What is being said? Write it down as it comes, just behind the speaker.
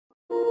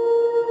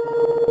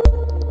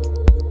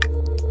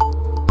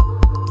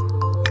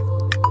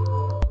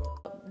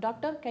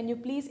can you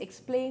please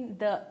explain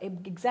the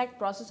exact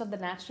process of the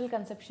natural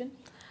conception?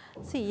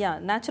 See, yeah,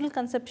 natural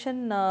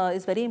conception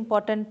is very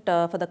important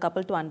for the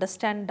couple to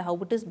understand how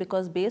it is,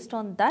 because based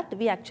on that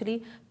we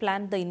actually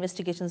plan the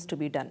investigations to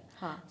be done.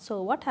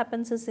 So what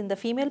happens is, in the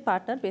female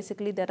partner,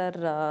 basically there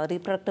are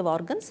reproductive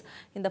organs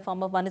in the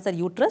form of, one is a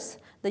uterus.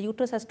 The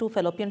uterus has two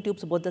fallopian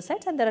tubes both the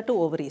sides, and there are two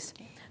ovaries.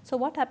 So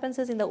what happens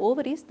is, in the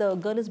ovaries the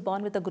girl is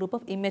born with a group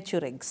of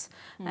immature eggs,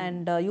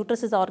 and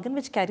uterus is the organ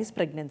which carries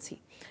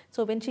pregnancy.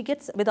 So when she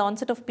gets, with the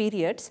onset of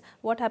periods,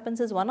 what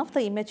happens is one of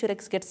the immature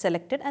eggs gets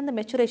selected and the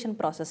maturation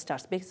process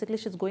starts. Basically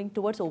she's going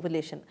towards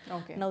ovulation.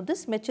 Now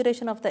this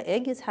maturation of the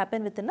egg is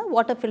happen within a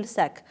water filled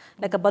sac,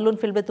 like a balloon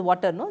filled with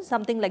water, no,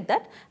 something like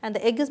that, and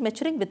the egg is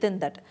maturing within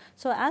that.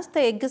 So as the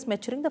egg is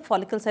maturing, the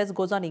follicle size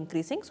goes on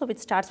increasing. So it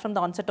starts from the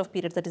onset of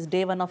periods, that is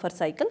day 1 of her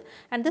cycle,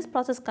 and this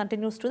process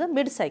continues to the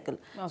mid cycle.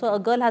 So a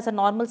girl has a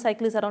normal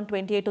cycle is around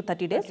 28 to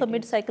 30 days. So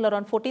mid cycle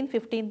around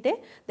 14-15 day,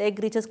 the egg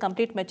reaches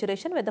complete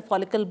maturation where the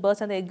follicle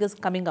bursts and the egg is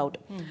coming out.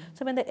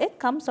 So when the egg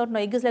comes out,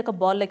 now egg is like a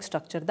ball-like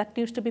structure that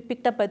needs to be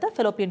picked up by the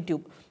fallopian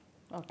tube.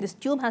 This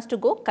tube has to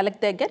go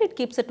collect the egg and it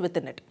keeps it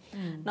within it.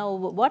 Now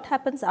what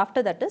happens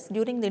after that is,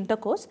 during the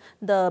intercourse,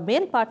 the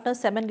male partner's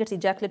semen gets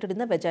ejaculated in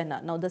the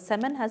vagina. Now the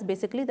semen has,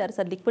 basically there is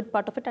a liquid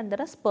part of it and there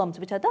are sperms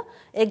which are the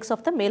eggs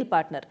of the male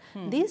partner.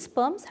 These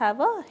sperms have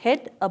a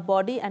head, a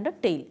body and a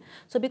tail.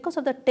 So because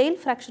of the tail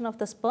fraction of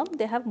the sperm,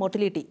 they have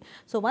motility.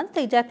 So once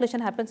the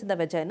ejaculation happens in the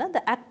vagina,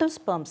 the active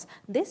sperms,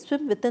 they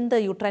swim within the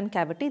uterine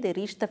cavity, they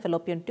reach the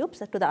fallopian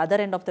tubes to the other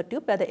end of the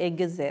tube where the egg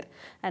is there.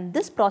 And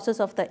this process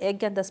of the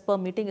egg and the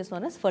sperm meeting is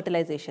known as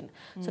fertilization.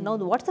 So now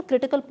what's the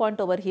critical point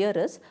over here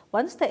is,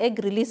 once the egg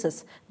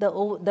releases, the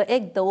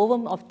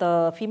ovum of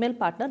the female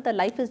partner, the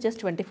life is just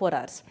 24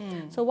 hours.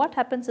 So what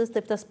happens is,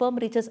 if the sperm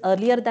reaches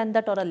earlier than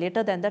that or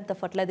later than that, the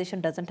fertilization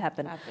doesn't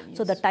happen.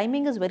 So the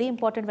timing is very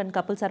important when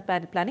couples are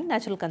planning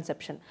natural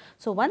conception.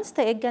 So once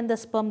the egg and the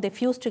sperm, they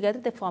fuse together,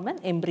 they form an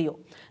embryo.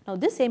 Now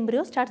this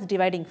embryo starts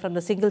dividing from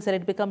the single cell,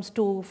 it becomes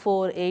 2,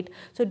 4, 8.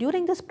 So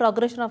during this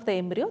progression of the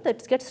embryo,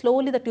 that gets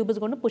slowly, the tube is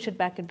going to push it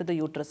back into the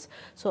uterus.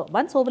 So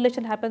once ovulation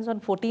happens on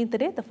 14th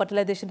day, the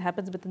fertilization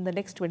happens within the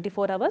next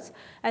 24 hours,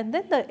 and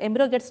then the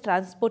embryo gets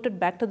transported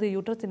back to the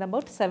uterus in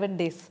about 7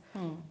 days.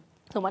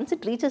 So once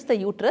it reaches the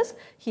uterus,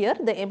 here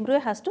the embryo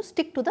has to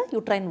stick to the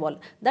uterine wall.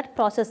 That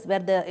process where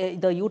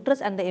the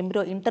uterus and the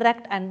embryo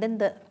interact and then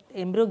the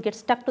embryo gets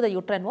stuck to the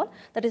uterine wall,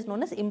 that is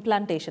known as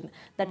implantation.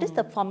 That is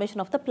the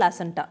formation of the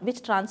placenta,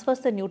 which transfers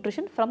the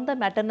nutrition from the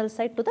maternal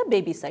side to the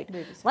baby side.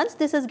 Once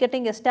this is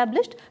getting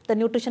established, the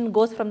nutrition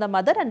goes from the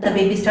mother and the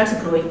baby starts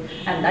growing,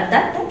 and at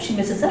that time she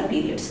misses her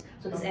periods.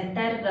 So this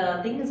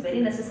entire thing is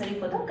very necessary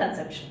for the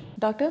conception.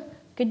 Doctor,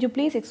 can you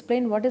please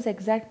explain what is the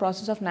exact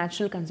process of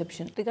natural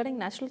conception? Regarding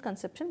natural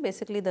conception,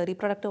 basically the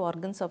reproductive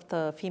organs of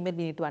the female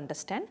we need to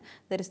understand.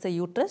 There is the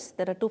uterus,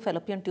 there are two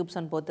fallopian tubes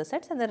on both the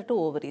sides, and there are two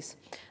ovaries.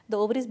 The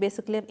ovaries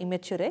basically have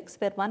immature eggs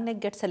where one egg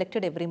gets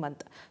selected every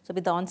month. So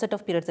with the onset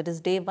of periods, that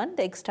is day 1,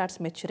 the egg starts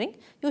maturing.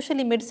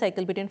 Usually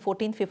mid-cycle, between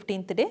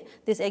 14th-15th day,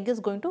 this egg is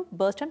going to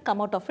burst and come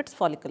out of its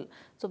follicle.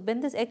 So when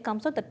this egg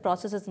comes out, that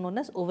process is known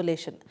as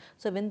ovulation.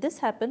 So when this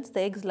happens,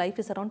 the egg's life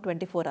is around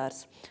 24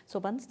 hours. So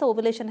once the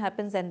ovulation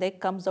happens and the egg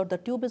comes out, the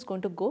tube is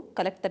going to go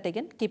collect that egg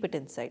and keep it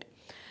inside.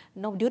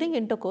 Now during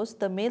intercourse,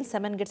 the male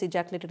semen gets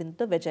ejaculated into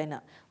the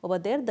vagina. Over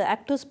there, the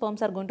active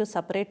sperms are going to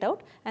separate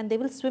out and they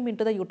will swim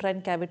into the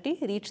uterine cavity,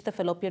 reach the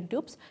fallopian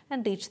tubes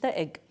and reach the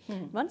egg.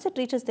 Once it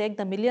reaches the egg,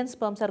 the million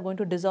sperms are going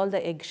to dissolve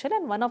the eggshell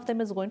and one of them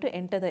is going to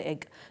enter the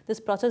egg. This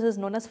process is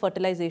known as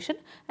fertilization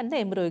and the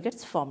embryo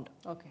gets formed.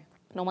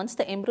 Now once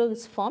the embryo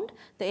is formed,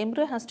 the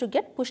embryo has to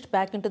get pushed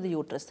back into the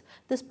uterus.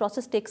 This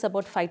process takes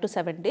about 5 to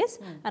 7 days,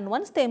 and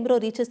once the embryo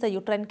reaches the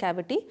uterine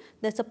cavity,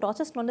 there is a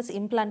process known as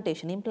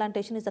implantation.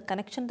 Implantation is a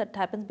connection that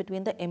happens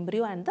between the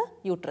embryo and the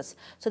uterus.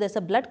 So there is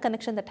a blood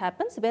connection that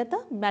happens where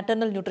the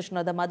maternal nutrition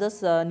or the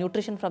mother's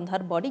nutrition from her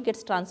body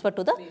gets transferred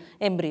to the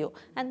embryo,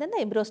 and then the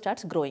embryo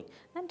starts growing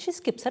and she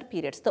skips her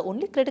periods. The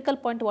only critical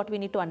point what we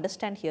need to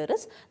understand here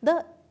is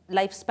the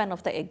lifespan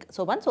of the egg.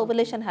 So once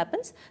ovulation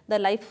happens, the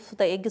life of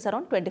the egg is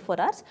around 24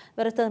 hours,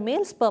 whereas the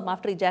male sperm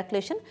after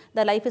ejaculation,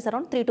 the life is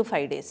around 3 to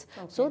 5 days.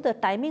 So the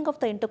timing of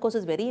the intercourse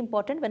is very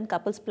important when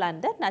couples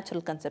plan their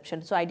natural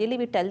conception. So ideally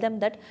we tell them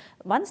that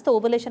once the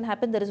ovulation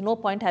happens, there is no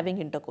point having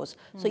intercourse.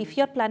 So if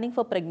you are planning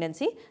for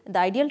pregnancy, the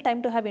ideal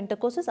time to have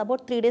intercourse is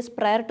about 3 days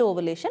prior to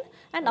ovulation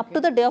and up to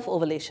the day of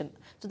ovulation.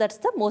 So that's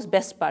the most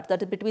best part,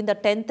 that is between the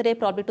 10th day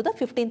probably to the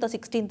 15th or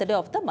 16th day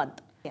of the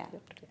month.